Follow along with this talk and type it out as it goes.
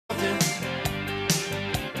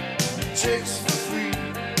chicks for free.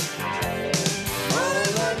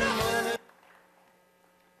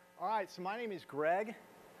 All right, so my name is Greg,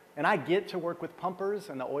 and I get to work with pumpers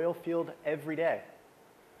in the oil field every day.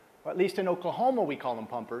 Or at least in Oklahoma, we call them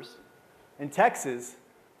pumpers. In Texas,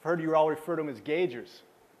 I've heard you all refer to them as gaugers.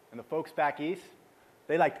 And the folks back east,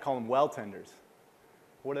 they like to call them well tenders.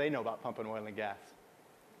 What do they know about pumping oil and gas?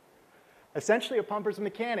 Essentially, a pumper's a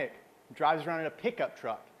mechanic who drives around in a pickup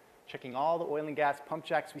truck, checking all the oil and gas pump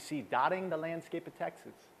jacks we see dotting the landscape of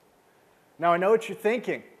Texas. Now, I know what you're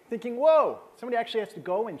thinking. Thinking, whoa, somebody actually has to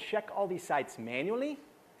go and check all these sites manually?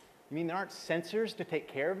 You mean there aren't sensors to take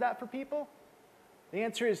care of that for people? The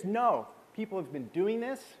answer is no. People have been doing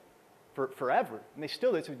this for forever, and they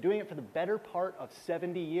still do. They've been doing it for the better part of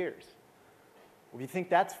 70 years. Well, if you think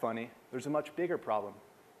that's funny, there's a much bigger problem.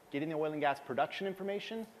 Getting the oil and gas production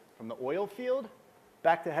information from the oil field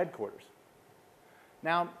back to headquarters.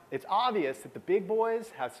 Now, it's obvious that the big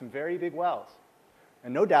boys have some very big wells.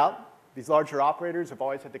 And no doubt, these larger operators have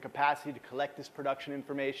always had the capacity to collect this production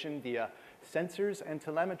information via sensors and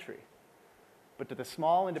telemetry. But to the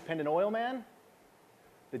small independent oil man,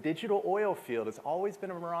 the digital oil field has always been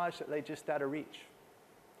a mirage that lay just out of reach.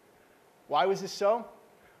 Why was this so?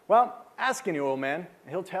 Well, ask any oil man, and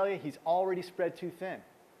he'll tell you he's already spread too thin.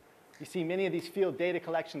 You see, many of these field data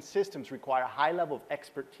collection systems require a high level of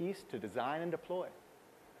expertise to design and deploy.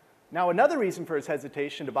 Now, another reason for his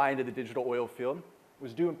hesitation to buy into the digital oil field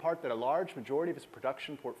was due in part that a large majority of his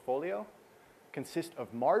production portfolio consists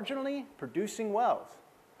of marginally producing wells,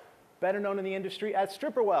 better known in the industry as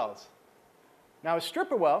stripper wells. Now, a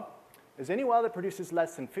stripper well is any well that produces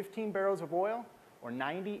less than 15 barrels of oil or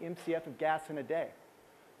 90 MCF of gas in a day.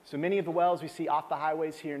 So many of the wells we see off the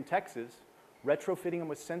highways here in Texas, retrofitting them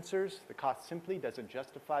with sensors, the cost simply doesn't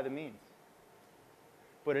justify the means.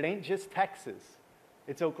 But it ain't just Texas.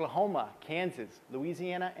 It's Oklahoma, Kansas,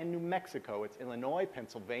 Louisiana, and New Mexico. It's Illinois,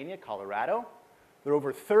 Pennsylvania, Colorado. There are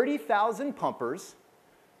over 30,000 pumpers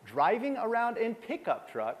driving around in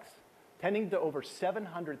pickup trucks, tending to over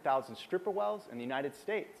 700,000 stripper wells in the United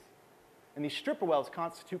States. And these stripper wells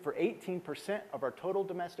constitute for 18% of our total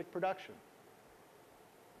domestic production.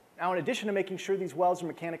 Now, in addition to making sure these wells are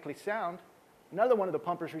mechanically sound, another one of the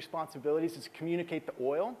pumper's responsibilities is to communicate the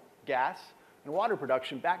oil, gas, and water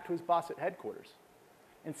production back to his boss at headquarters.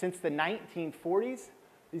 And since the 1940s,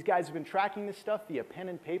 these guys have been tracking this stuff via pen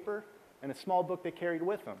and paper and a small book they carried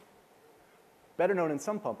with them, better known in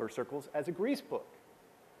some pumper circles as a grease book.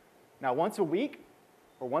 Now, once a week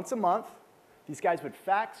or once a month, these guys would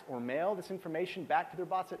fax or mail this information back to their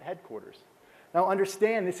boss at headquarters. Now,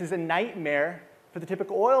 understand, this is a nightmare for the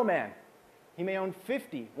typical oil man. He may own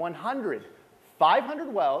 50, 100,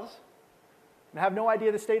 500 wells and have no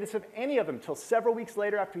idea the status of any of them until several weeks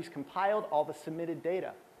later after he's compiled all the submitted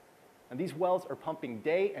data. And these wells are pumping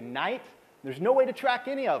day and night. There's no way to track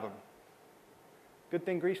any of them. Good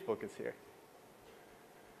thing Greasebook is here.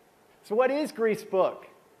 So what is Greasebook?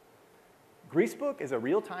 Greasebook is a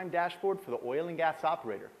real-time dashboard for the oil and gas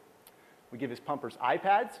operator. We give his pumpers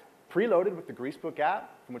iPads, preloaded with the Greasebook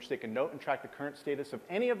app, from which they can note and track the current status of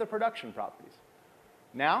any of the production properties.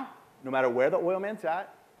 Now, no matter where the oil man's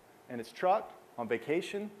at, in his truck, on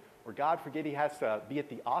vacation, or God forbid he has to be at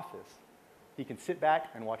the office, he can sit back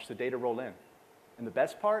and watch the data roll in. And the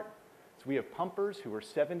best part is we have pumpers who are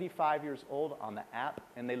 75 years old on the app,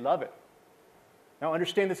 and they love it. Now,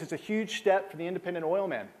 understand this is a huge step for the independent oil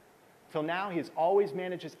man. Till now, he has always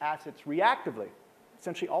managed his assets reactively,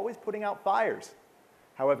 essentially always putting out fires.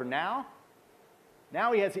 However, now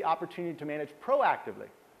he has the opportunity to manage proactively,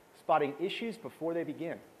 spotting issues before they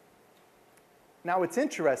begin. Now, what's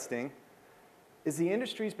interesting is the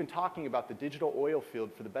industry's been talking about the digital oil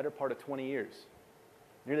field for the better part of 20 years,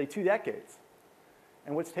 nearly 2 decades.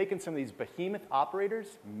 And what's taken some of these behemoth operators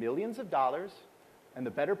millions of dollars and the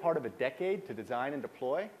better part of a decade to design and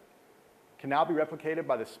deploy can now be replicated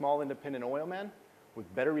by the small independent oil man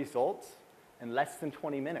with better results in less than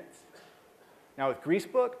 20 minutes. Now, with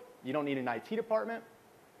Greasebook, you don't need an IT department,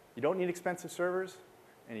 you don't need expensive servers,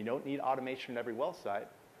 and you don't need automation at every well site.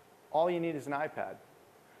 All you need is an iPad.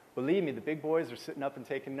 Believe me, the big boys are sitting up and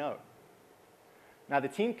taking note. Now, the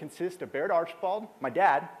team consists of Barrett Archibald, my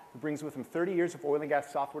dad, who brings with him 30 years of oil and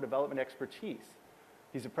gas software development expertise.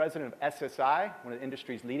 He's the president of SSI, one of the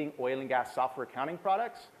industry's leading oil and gas software accounting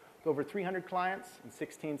products, with over 300 clients in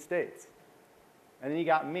 16 states. And then you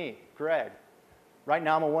got me, Greg. Right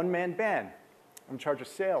now, I'm a one-man band. I'm in charge of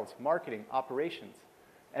sales, marketing, operations.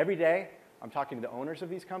 Every day, I'm talking to the owners of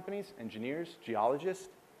these companies, engineers, geologists,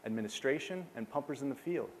 administration, and pumpers in the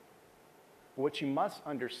field. But what you must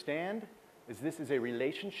understand is this is a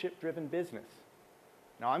relationship-driven business.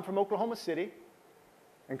 Now, I'm from Oklahoma City,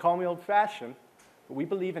 And call me old-fashioned, but we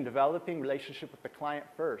believe in developing relationship with the client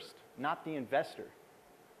first, not the investor.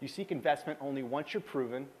 You seek investment only once you're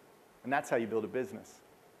proven, and that's how you build a business.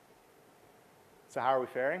 So how are we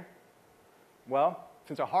faring? Well,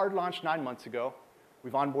 since our hard launch 9 months ago,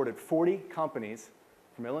 we've onboarded 40 companies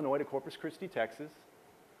from Illinois to Corpus Christi, Texas,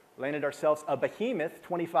 landed ourselves a behemoth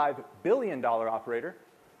 $25 billion operator,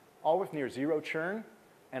 all with near zero churn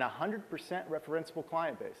and 100% referenceable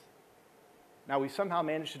client base. Now, we somehow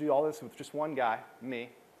managed to do all this with just one guy, me.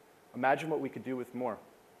 Imagine what we could do with more.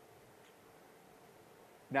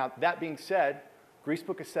 Now, that being said,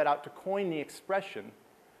 Greasebook has set out to coin the expression,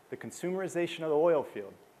 the consumerization of the oil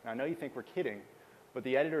field. Now, I know you think we're kidding, but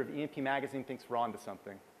the editor of E&P Magazine thinks we're onto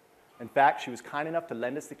something. In fact, she was kind enough to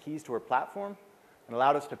lend us the keys to her platform and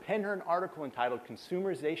allowed us to pen her an article entitled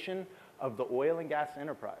Consumerization of the Oil and Gas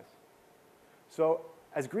Enterprise. So,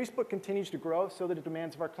 as Greasebook continues to grow, so do the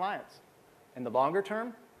demands of our clients. In the longer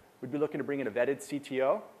term, we'd be looking to bring in a vetted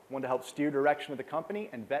CTO, one to help steer direction of the company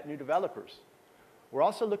and vet new developers. We're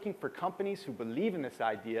also looking for companies who believe in this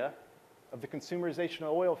idea of the consumerization of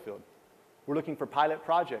the oil field. We're looking for pilot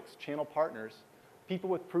projects, channel partners, people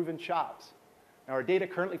with proven chops. Now, our data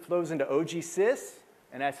currently flows into OGSys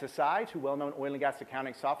and SSI, two well-known oil and gas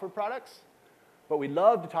accounting software products, but we'd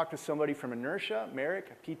love to talk to somebody from Inertia,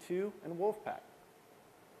 Merrick, P2, and Wolfpack.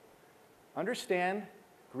 Understand,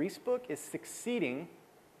 Greasebook is succeeding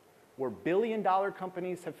where billion-dollar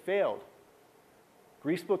companies have failed.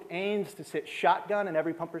 Greasebook aims to sit shotgun in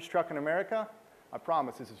every pumper's truck in America. I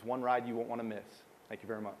promise this is one ride you won't want to miss. Thank you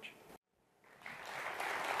very much.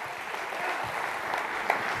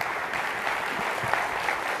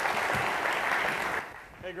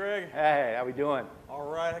 Hey, Greg. Hey, how we doing? All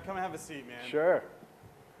right, come and have a seat, man. Sure.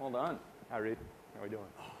 Well done. Hi, Reed. How we doing?